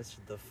dad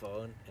answered the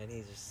phone and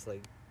he just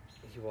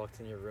he walked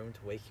in your room to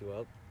wake you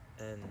up,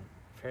 and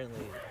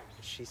apparently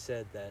she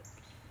said that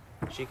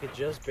she could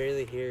just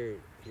barely hear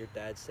your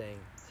dad saying,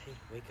 "Hey,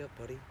 wake up,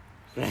 buddy.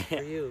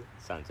 For you."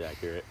 Sounds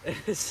accurate.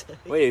 It's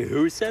like- Wait,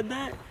 who said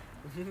that?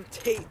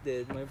 Tate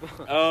did, my boss.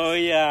 Oh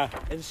yeah.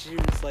 And she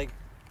was like,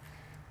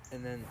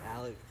 and then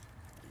Alec,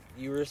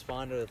 you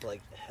responded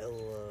with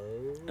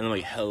hello. And I'm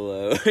like,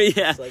 hello.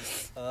 Yeah. It's like,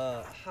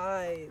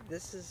 hi,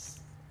 this is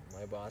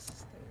my boss's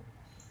thing.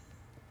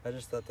 I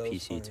just thought that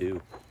was funny.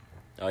 PC2.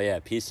 Oh yeah,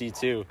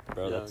 PC2,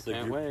 bro. Yeah, That's the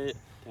can't group. wait.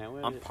 Can't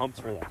wait. I'm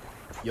pumped for that.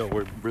 Yo,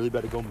 we're really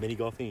about to go mini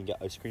golfing and get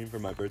ice cream for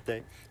my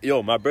birthday.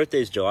 Yo, my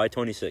birthday is July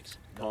 26th.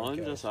 No one Colin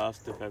cares. just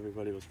asked if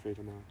everybody was free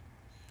tomorrow.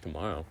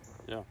 Tomorrow.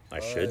 Yeah. I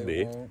should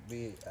be. won't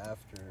be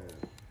after.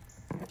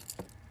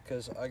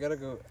 Because I gotta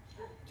go.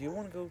 Do you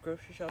want to go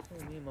grocery shopping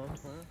with me and Mom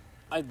tomorrow?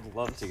 I'd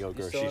love to go You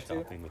still grocery have to?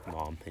 shopping with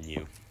Mom and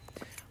you.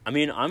 I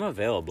mean, I'm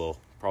available.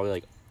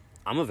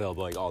 I'm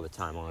available all the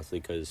time, honestly,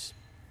 because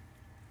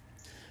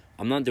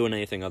I'm not doing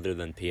anything other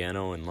than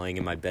piano and laying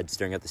in my bed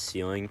staring at the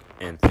ceiling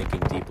and thinking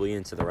deeply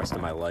into the rest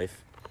of my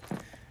life.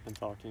 And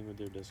talking with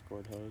your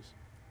Discord host.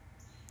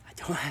 I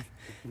don't have...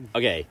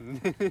 Okay.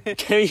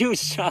 Can you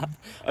stop?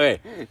 Okay.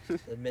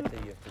 Admit that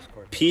you have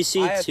Discord.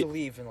 PC2... I have to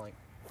leave in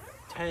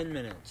 10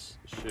 minutes.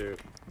 Shoot.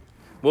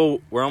 Well,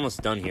 we're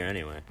almost done here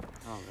anyway.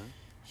 Oh, man.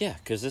 Yeah,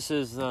 because this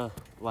is the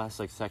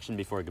last section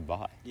before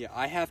goodbye. Yeah,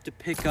 I have to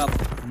pick up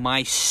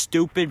my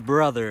stupid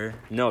brother.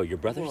 No, your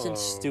brother isn't Whoa.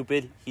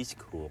 stupid. He's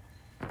cool.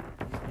 He's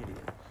an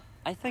idiot.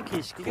 I think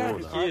he's cool, gotta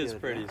be though. cute. He is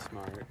pretty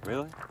smart.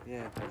 Really?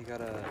 Yeah, he got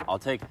a I'll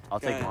take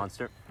Guy-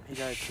 Monster.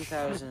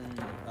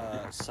 2000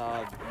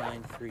 Saab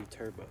 9.3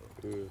 turbo.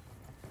 Ooh,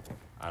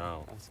 I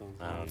don't that sounds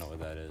I don't nice. know what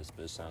that is,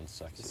 but it sounds It's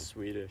sexy.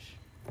 Swedish.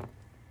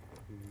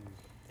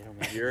 They don't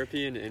make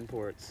European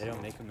imports. They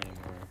don't make them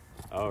anymore.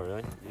 Oh,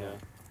 really? Yeah.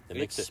 It It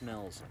makes it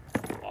smells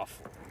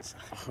awful inside.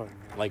 Oh,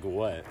 no. like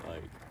what?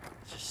 Like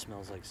It just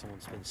smells like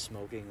someone's been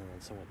smoking and then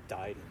someone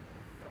died in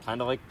there.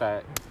 kind of like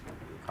that.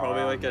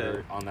 Probably car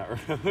like on that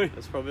road.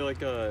 It's probably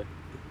like a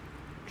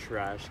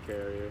trash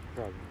carrier.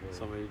 Probably.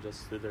 Somebody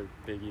just threw their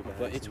biggie bags.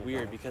 But it's in the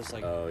weird back. because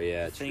Oh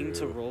yeah, the thing to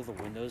true. roll the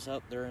windows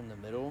up, they're in the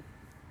middle.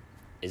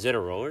 Is it a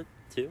roller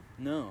too?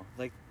 No,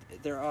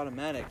 they're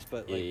automatics,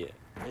 but Yeah.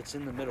 it's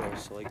in the middle.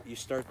 So you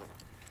start.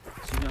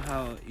 So you know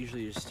how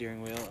usually your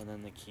steering wheel and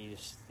then the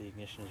the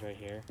ignition is right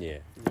here. Yeah.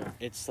 Yeah.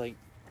 It's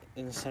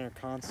in the center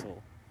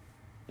console.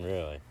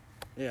 Really?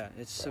 Yeah,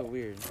 it's so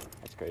weird.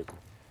 That's crazy.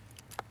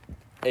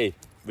 Hey,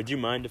 would you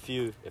mind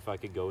if I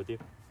could go with you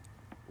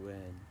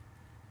When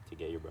to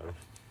get your brother?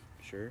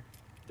 sure.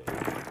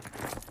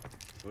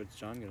 What's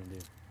John gonna do?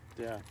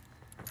 Yeah.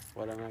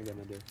 What am I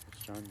gonna do?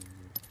 What's John gonna do?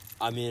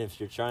 I mean, if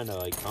you're trying to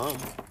come,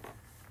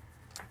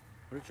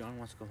 What if John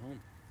wants to go home?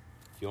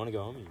 if you want to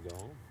go home, you can go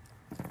home.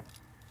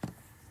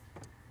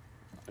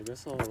 I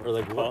guess I'll Or,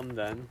 like, what? come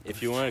then.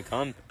 If you want to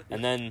come,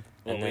 and then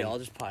Well, and we then all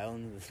just pile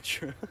into the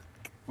truck.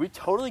 we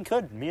totally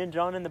could. Me and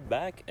John in the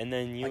back, and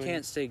then you. I and-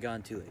 can't stay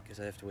gone too late because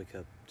I have to wake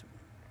up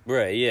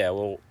tomorrow. Right? Yeah.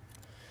 Well,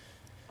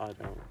 I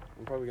don't.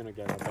 I'm probably gonna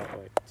get up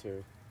at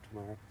 2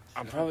 tomorrow.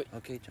 I'm probably.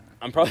 Okay, John.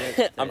 I'm probably.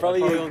 I'm I probably.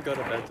 probably won't go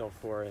to bed till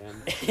 4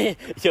 a.m.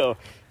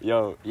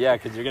 yo, yeah,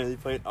 because you're gonna be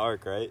playing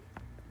Ark, right?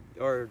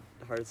 Or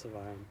Hearts of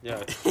Iron.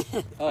 Yeah.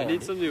 Oh, I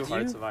need some new do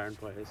Hearts you? of Iron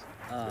players.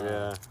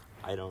 Yeah,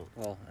 I don't.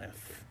 Well,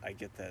 if I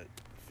get that,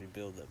 if we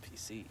build a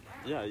PC.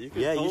 Yeah, you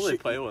can Yeah, you totally should-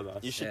 play with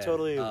us. You should Yeah,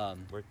 totally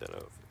um, work that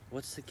out.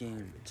 What's the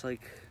game? It's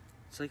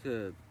like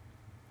a.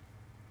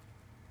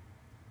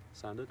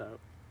 Sound it out.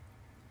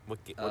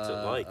 What's it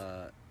like?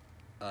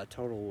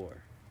 Total War.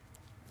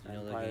 You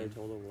know the Empire game?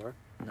 Total War.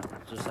 No,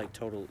 just like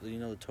Total. You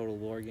know the Total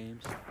War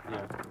games?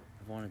 Yeah.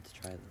 I've wanted to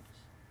try those.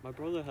 My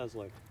brother has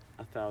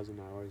 1,000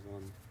 hours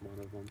on one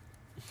of them.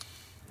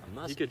 I'm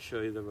not. He could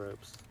show you the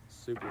ropes.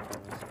 Super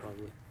fast,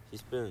 probably.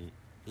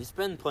 He's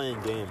been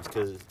playing games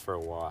for a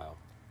while.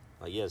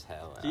 Like he has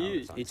hell.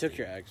 He- He took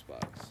your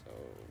Xbox, so.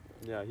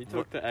 Yeah, he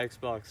took the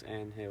Xbox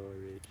and Halo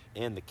Reach.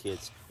 and the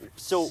kids.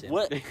 So Simp.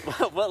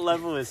 what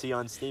level is he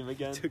on Steam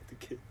again? Took the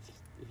kids.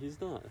 He's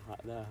not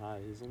that high.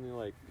 He's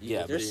only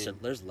Yeah,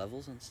 there's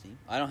levels on Steam.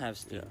 I don't have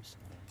Steam. Yeah. So.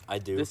 I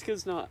do. This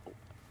kid's not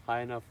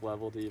high enough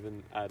level to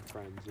even add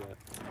friends yet.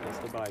 He has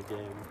to buy a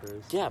game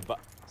first. Yeah, but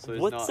So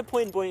he's what's not, the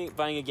point in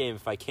buying a game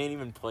if I can't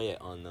even play it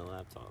on the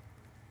laptop?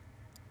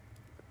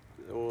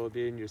 It will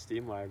be in your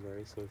Steam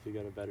library, so if you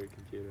get a better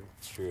computer.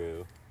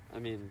 True. I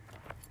mean,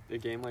 a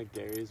game like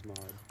Gary's Mod.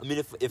 I mean,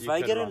 if You I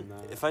could get run in,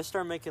 that. if I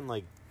start making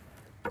like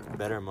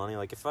better money,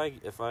 like if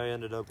I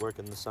ended up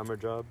working the summer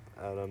job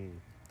out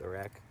on the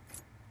rack,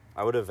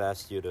 I would have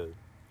asked you to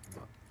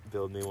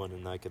build me one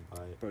and I could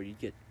buy it. Bro, you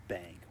get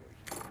banged.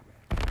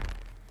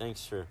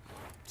 Thanks for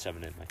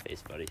shoving it in my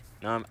face, buddy.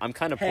 No, I'm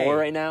kind of Hey, poor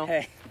right now.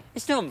 Hey.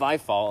 It's not my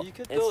fault. You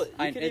could It's- build. You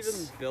I- could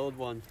it's- even build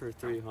one for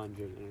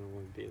 300, and it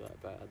wouldn't be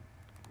that bad.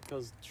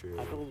 Because True.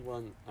 I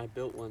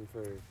built one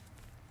for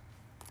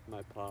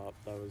my pop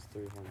that was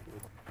 300,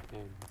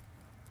 and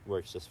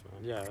Works just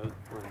fine. yeah, it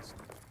runs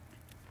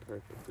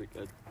perfectly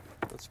good.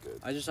 That's good.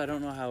 I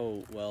don't know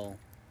how well,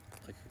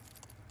 like,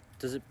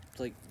 does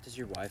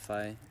your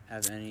Wi-Fi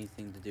have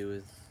anything to do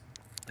with,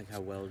 like,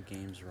 how well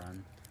games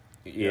run?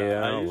 Yeah, I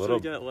a usually little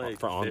get like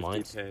for 50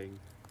 online ping.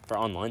 for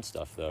online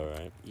stuff though,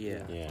 right?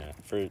 Yeah. Yeah.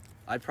 For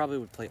I probably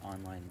would play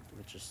online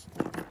with just,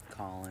 like,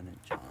 Colin and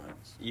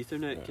John's.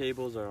 Ethernet Yeah.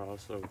 cables are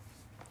also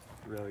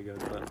really good,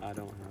 but I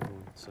don't have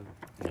one, so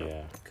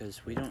yeah,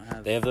 Because we don't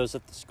have... they have those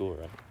at the school,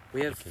 right?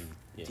 We have They can-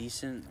 yeah.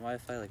 decent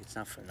Wi-Fi. Like, it's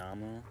not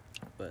phenomenal,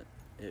 but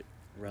it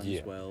runs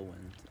Yeah. well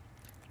when...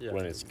 yeah,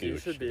 When it's you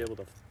gooch, should be yeah. able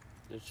to.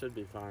 It should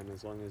be fine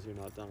as long as you're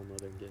not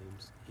downloading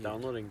games. Yeah.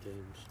 Downloading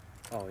games.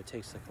 Oh, it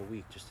takes, like, a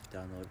week just to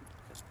download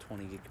a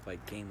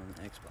 20-gigabyte game on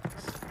the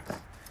Xbox.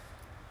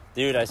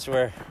 Dude, I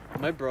swear.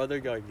 My brother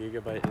got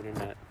gigabyte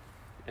internet,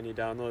 and he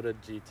downloaded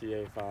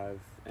GTA 5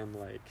 in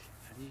like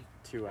How do you...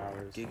 2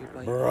 hours.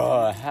 Gigabyte?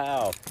 Bruh,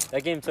 how?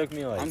 That game took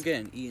me like... I'm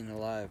getting eaten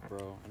alive,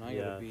 bro. And I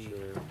Yeah, gotta be...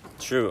 true.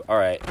 True. All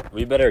right,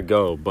 we better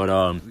go. But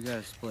We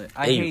gotta split.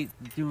 I Hey. hate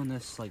doing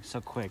this, like,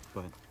 so quick,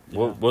 but...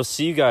 we'll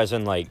see you guys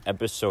in like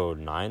episode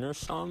 9 or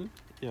something.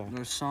 Yeah.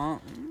 No song...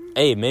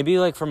 Hey, maybe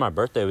like for my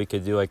birthday we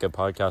could do like a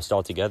podcast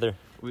all together.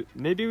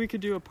 Maybe we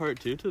could do a part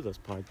 2 to this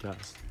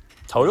podcast.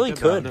 Totally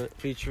Think about could. it.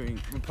 Featuring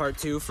part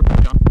 2 from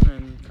John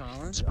and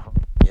Colin.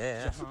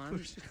 Yeah.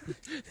 John.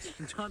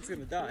 John's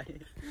gonna die.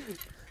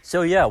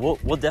 So yeah, we'll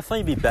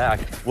definitely be back.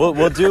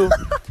 We'll do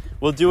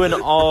we'll do a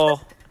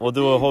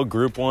whole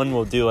group one.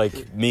 We'll do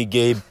like me,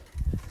 Gabe,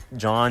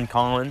 John,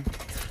 Colin,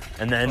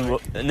 and then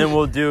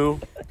we'll do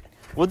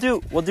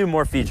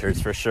more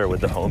features for sure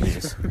with the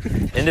homies.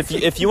 And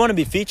if you want to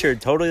be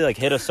featured, totally like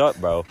hit us up,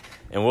 bro,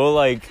 and we'll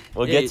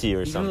get to you or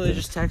You can something. really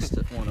just text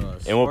one of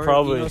us. And we'll or,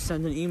 probably-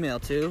 send an email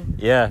too.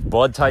 Yeah,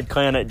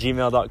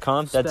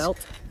 bloodtideclan@gmail.com. That's Spelt.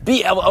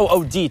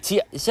 BLOODT.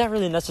 Is that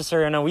really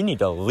necessary? I know we need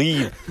to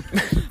leave.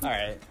 All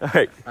right. All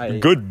right. Aight.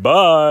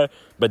 Goodbye.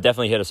 But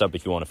definitely hit us up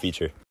if you want a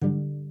feature.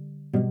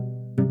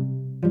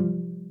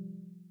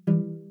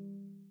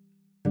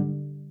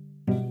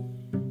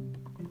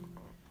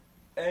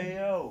 Hey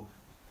yo,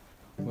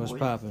 What's Boys.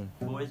 poppin'?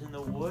 Boys in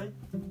the Wood.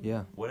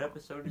 Yeah. What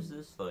episode is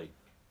this? Like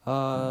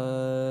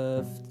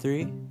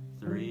 3.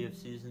 3 of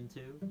season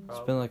 2. It's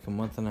been like a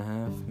month and a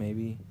half,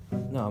 maybe.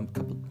 No,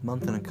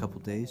 month and a couple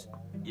days.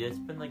 Yeah, it's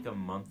been like a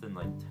month and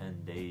like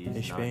 10 days.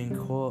 It's not- been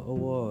quite a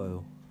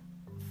while.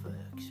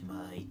 Fucks,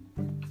 mate.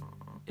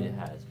 It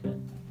has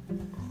been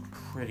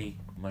pretty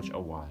much a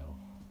while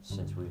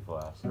since we've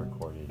last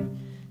recorded.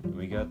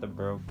 We got the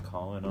bro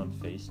Colin on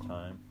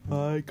FaceTime.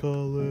 Hi,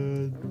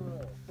 Colin.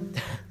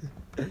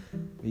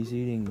 He's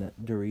eating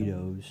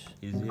Doritos.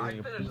 He's I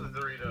eating finished the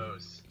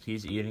Doritos.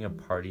 he's eating a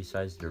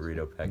party-sized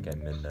Dorito pack at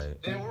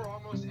midnight. They were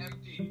almost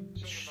empty. Check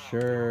 'em out.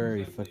 Sure, They're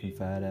you almost fucking empty.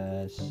 fat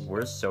ass.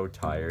 We're so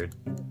tired.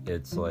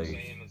 It's like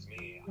Same as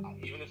me.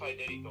 Even if I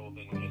did eat the whole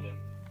thing, I didn't.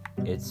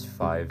 it's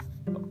 5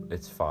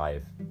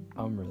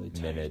 I'm really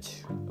tired.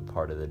 minutes a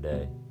part of the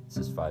day. It's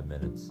just 5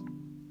 minutes.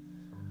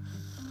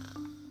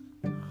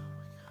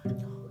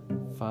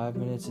 5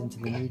 minutes into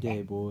the new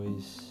day,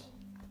 boys.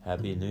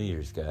 Happy New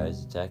Year's,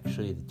 guys. It's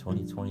actually the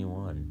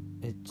 2021.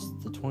 It's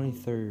the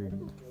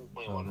 23rd.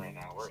 21 right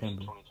now. We're in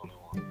December.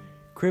 2021.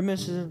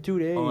 Christmas is in 2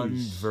 days. On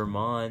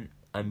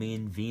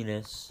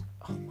Venus.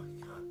 Oh my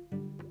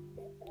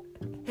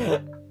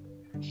god.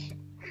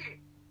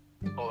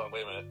 Hold on,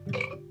 wait a minute.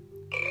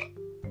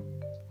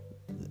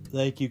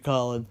 Thank you,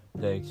 Colin.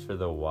 Thanks for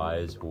the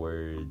wise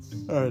words.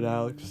 All right,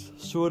 Alex.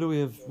 So what are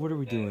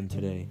we doing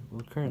today?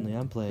 Well, currently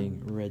I'm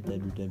playing Red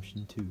Dead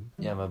Redemption 2.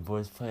 Yeah, my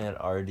boy's playing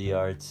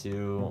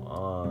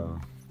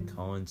RDR2.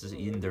 Colin's just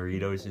eating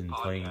Doritos and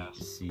playing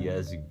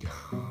CSGO.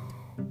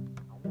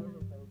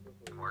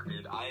 More,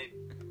 dude. I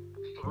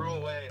threw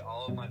away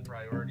all of my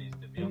priorities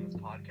to be on this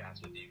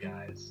podcast with you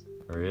guys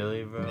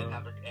Really, and bro?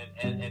 have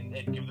and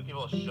give the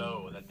people a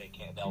show that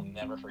they'll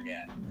never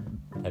forget.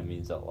 That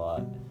means a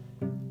lot.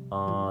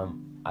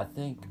 I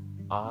think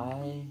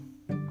I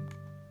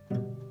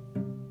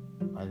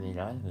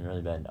haven't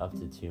really been up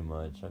to too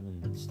much. I've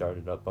been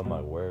started up on my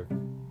work.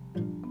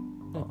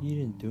 You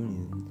didn't do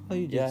anything. Oh,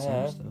 you did Yeah, I some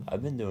have. stuff.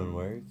 I've been doing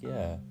work,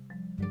 yeah.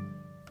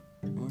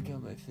 Worked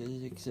on my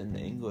physics and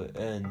English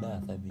and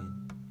math, I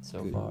mean,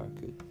 so Good, far.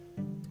 Good.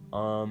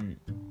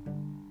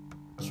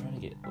 Trying to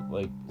get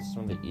like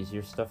some of the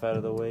easier stuff out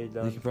of the way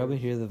done. You can probably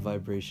hear the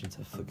vibrations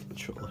of the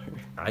controller.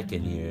 I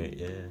can hear it,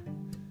 yeah.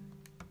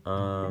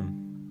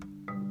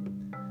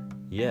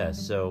 Yeah,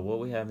 so what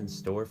we have in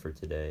store for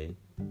today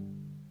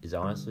is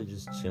honestly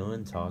just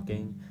chilling,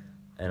 talking.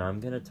 and I'm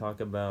gonna talk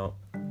about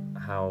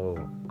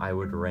how I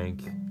would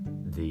rank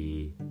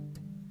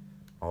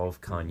all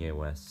of Kanye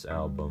West's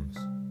albums.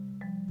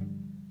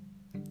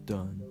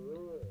 Done.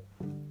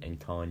 And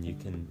Colin,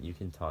 you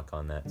can talk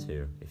on that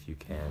too, if you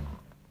can.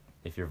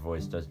 If your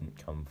voice doesn't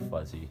come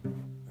fuzzy.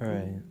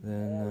 Alright,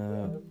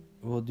 then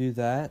we'll do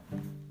that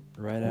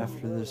right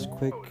after this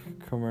quick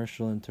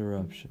commercial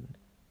interruption.